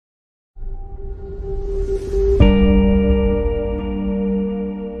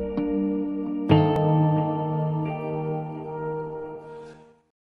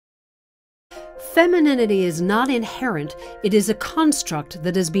Femininity is not inherent, it is a construct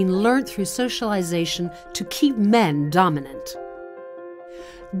that has been learnt through socialization to keep men dominant.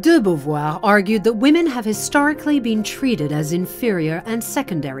 De Beauvoir argued that women have historically been treated as inferior and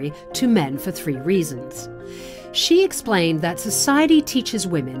secondary to men for three reasons. She explained that society teaches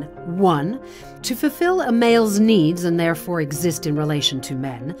women, 1, to fulfill a male's needs and therefore exist in relation to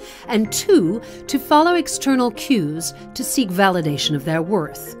men, and 2, to follow external cues to seek validation of their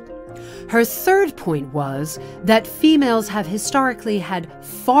worth. Her third point was that females have historically had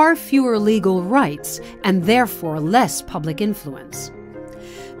far fewer legal rights and therefore less public influence.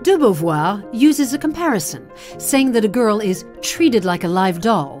 De Beauvoir uses a comparison, saying that a girl is treated like a live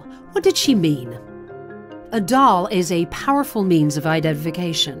doll. What did she mean? A doll is a powerful means of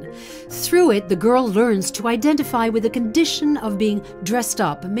identification. Through it, the girl learns to identify with the condition of being dressed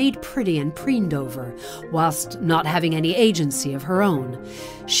up, made pretty and preened over, whilst not having any agency of her own.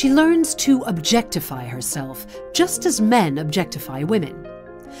 She learns to objectify herself, just as men objectify women.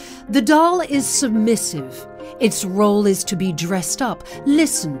 The doll is submissive. Its role is to be dressed up,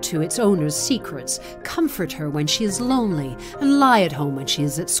 listen to its owner's secrets, comfort her when she is lonely, and lie at home when she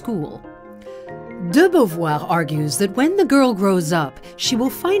is at school. De Beauvoir argues that when the girl grows up, she will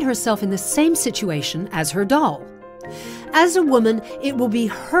find herself in the same situation as her doll. As a woman, it will be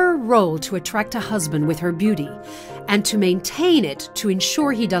her role to attract a husband with her beauty, and to maintain it to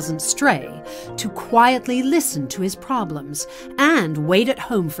ensure he doesn't stray, to quietly listen to his problems, and wait at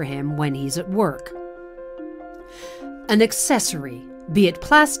home for him when he's at work. An accessory, be it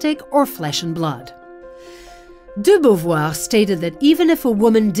plastic or flesh and blood. De Beauvoir stated that even if a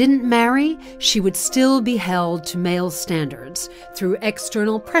woman didn't marry, she would still be held to male standards through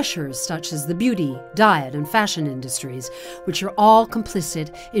external pressures such as the beauty, diet, and fashion industries, which are all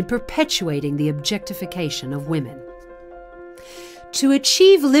complicit in perpetuating the objectification of women. To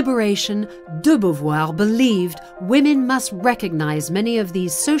achieve liberation, de Beauvoir believed women must recognize many of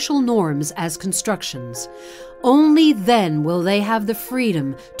these social norms as constructions. Only then will they have the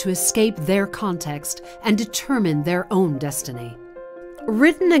freedom to escape their context and determine their own destiny.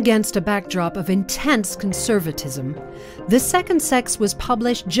 Written against a backdrop of intense conservatism, The Second Sex was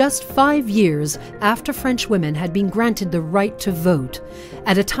published just 5 years after French women had been granted the right to vote,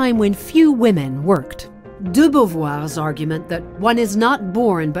 at a time when few women worked. De Beauvoir's argument that one is not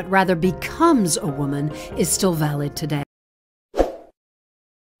born but rather becomes a woman is still valid today.